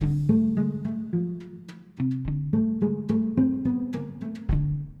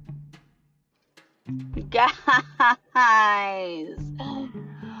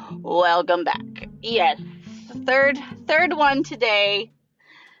Welcome back. Yes, third one today,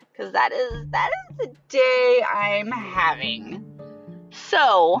 because that is the day I'm having.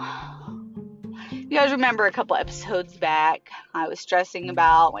 So, you guys remember a couple episodes back, I was stressing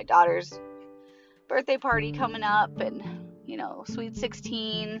about my daughter's birthday party coming up, and sweet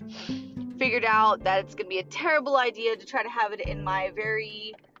 16. Figured out that it's gonna be a terrible idea to try to have it in my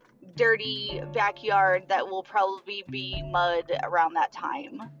very dirty backyard that will probably be mud around that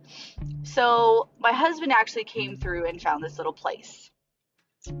time. So my husband actually came through and found this little place,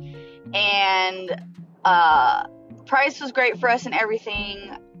 and price was great for us and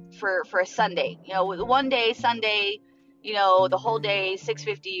everything for a Sunday. With one day Sunday, the whole day,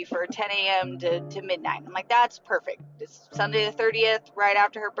 $650 for 10 a.m. to midnight. I'm like, that's perfect. It's Sunday the 30th, right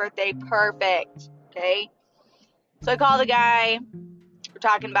after her birthday. Perfect. Okay. So I call the guy. We're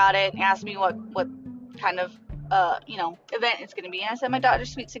talking about it, and he asked me what kind of event it's gonna be. And I said, my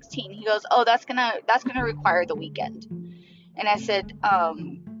daughter's sweet 16. He goes, oh, that's gonna require the weekend. And I said,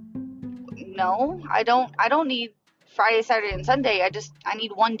 no, I don't need Friday, Saturday, and Sunday. I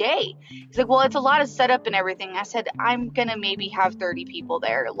need one day. He's like, well, it's a lot of setup and everything. I said, I'm gonna maybe have 30 people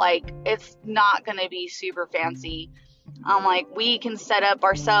there. Like, it's not gonna be super fancy. I'm like, we can set up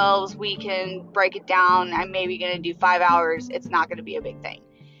ourselves, we can break it down. I'm maybe gonna do 5 hours. It's not gonna be a big thing.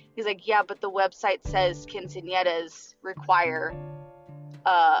 He's like, yeah, but the website says quinceañeras require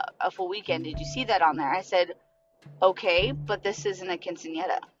a full weekend. Did you see that on there? I said, okay, but this isn't a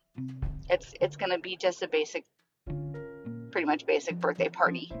quinceañera. It's gonna be just a basic, pretty much basic birthday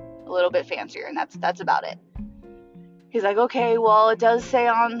party, a little bit fancier, and that's about it. He's like, okay, well, it does say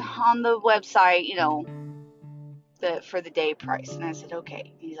on the website, for the day price. And I said,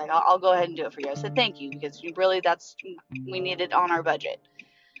 okay. He's like, I'll go ahead and do it for you. I said, thank you, because we need it on our budget.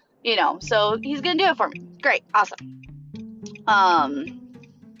 So he's gonna do it for me. Great, awesome.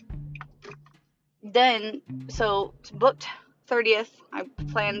 Then, so it's booked 30th. I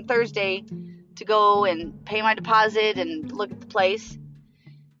planned Thursday to go and pay my deposit and look at the place.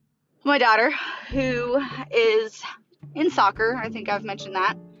 My daughter, who is in soccer, I think I've mentioned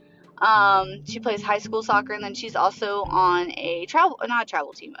that. She plays high school soccer, and then she's also on a club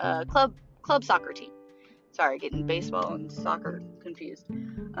soccer team. Sorry, getting baseball and soccer confused.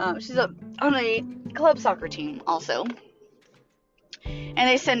 She's on a club soccer team also. And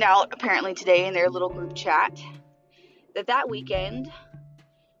they send out, apparently today in their little group chat, that weekend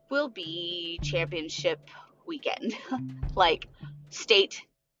will be championship weekend. Like, state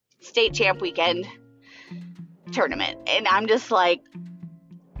champ weekend tournament. And I'm just like,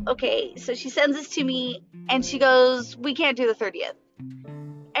 okay. So she sends this to me, and she goes, we can't do the 30th.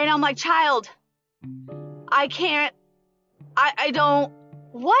 And I'm like, child, I can't, I don't,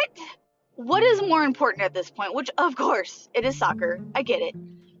 what is more important at this point? Which, of course, it is soccer. I get it.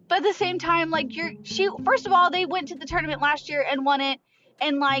 But at the same time, like, first of all, they went to the tournament last year and won it.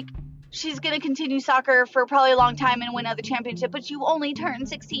 And, like, she's going to continue soccer for probably a long time and win another championship. But you only turned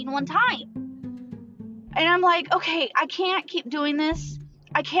 16 one time. And I'm like, okay, I can't keep doing this.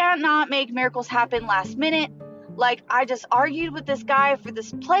 I cannot make miracles happen last minute. Like, I just argued with this guy for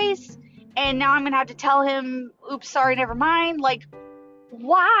this place, and now I'm going to have to tell him, oops, sorry, never mind. Like,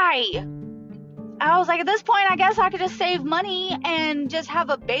 why? I was like, at this point, I guess I could just save money and just have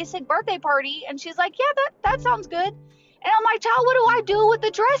a basic birthday party. And she's like, yeah, that sounds good. And I'm like, child, what do I do with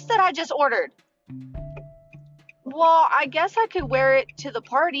the dress that I just ordered? Well, I guess I could wear it to the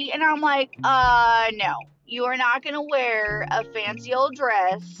party. And I'm like, no, you are not going to wear a fancy old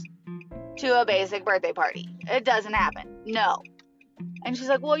dress to a basic birthday party. It doesn't happen. No. And she's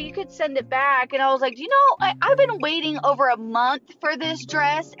like, well, you could send it back. And I was like, I've been waiting over a month for this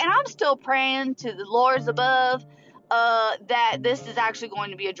dress, and I'm still praying to the Lords above that this is actually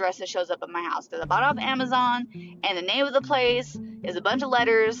going to be a dress that shows up at my house. Because I bought it off Amazon, and the name of the place is a bunch of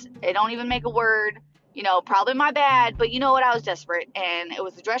letters. They don't even make a word. Probably my bad, but you know what? I was desperate, and it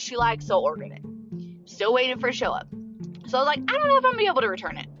was the dress she liked, so ordered it. Still waiting for it to show up. So I was like, I don't know if I'm going to be able to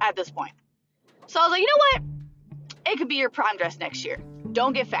return it at this point. So I was like, you know what? It could be your prom dress next year.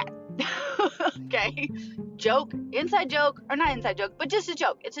 Don't get fat. Okay? Joke. Inside joke. Or not inside joke, but just a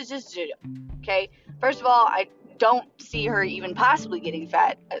joke. It's just a joke. Okay? First of all, I don't see her even possibly getting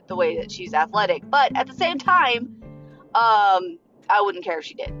fat at the way that she's athletic. But at the same time, I wouldn't care if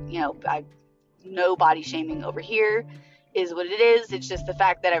she did. No body shaming over here is what it is. It's just the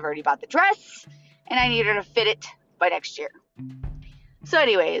fact that I've already bought the dress, and I need her to fit it by next year. So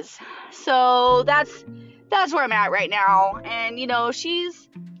anyways, that's where I'm at right now. And,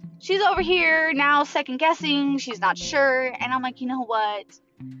 she's over here now second guessing. She's not sure. And I'm like, you know what?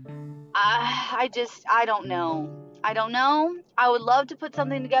 I don't know. I don't know. I would love to put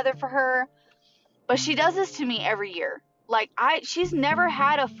something together for her, but she does this to me every year. Like, she's never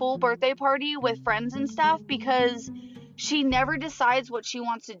had a full birthday party with friends and stuff because she never decides what she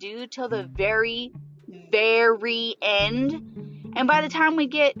wants to do till the very, very end. And by the time we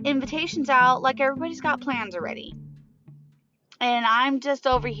get invitations out, like, everybody's got plans already. And I'm just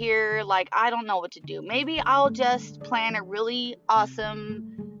over here, like, I don't know what to do. Maybe I'll just plan a really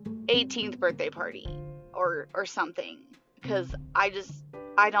awesome 18th birthday party or something. Because I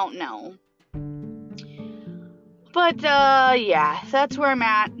don't know. But, yeah, that's where I'm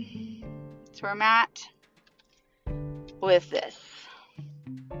at. That's where I'm at with this.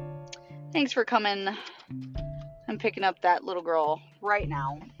 Thanks for coming and picking up that little girl right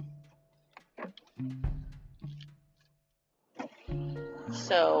now.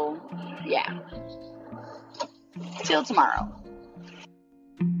 So, yeah. Till tomorrow.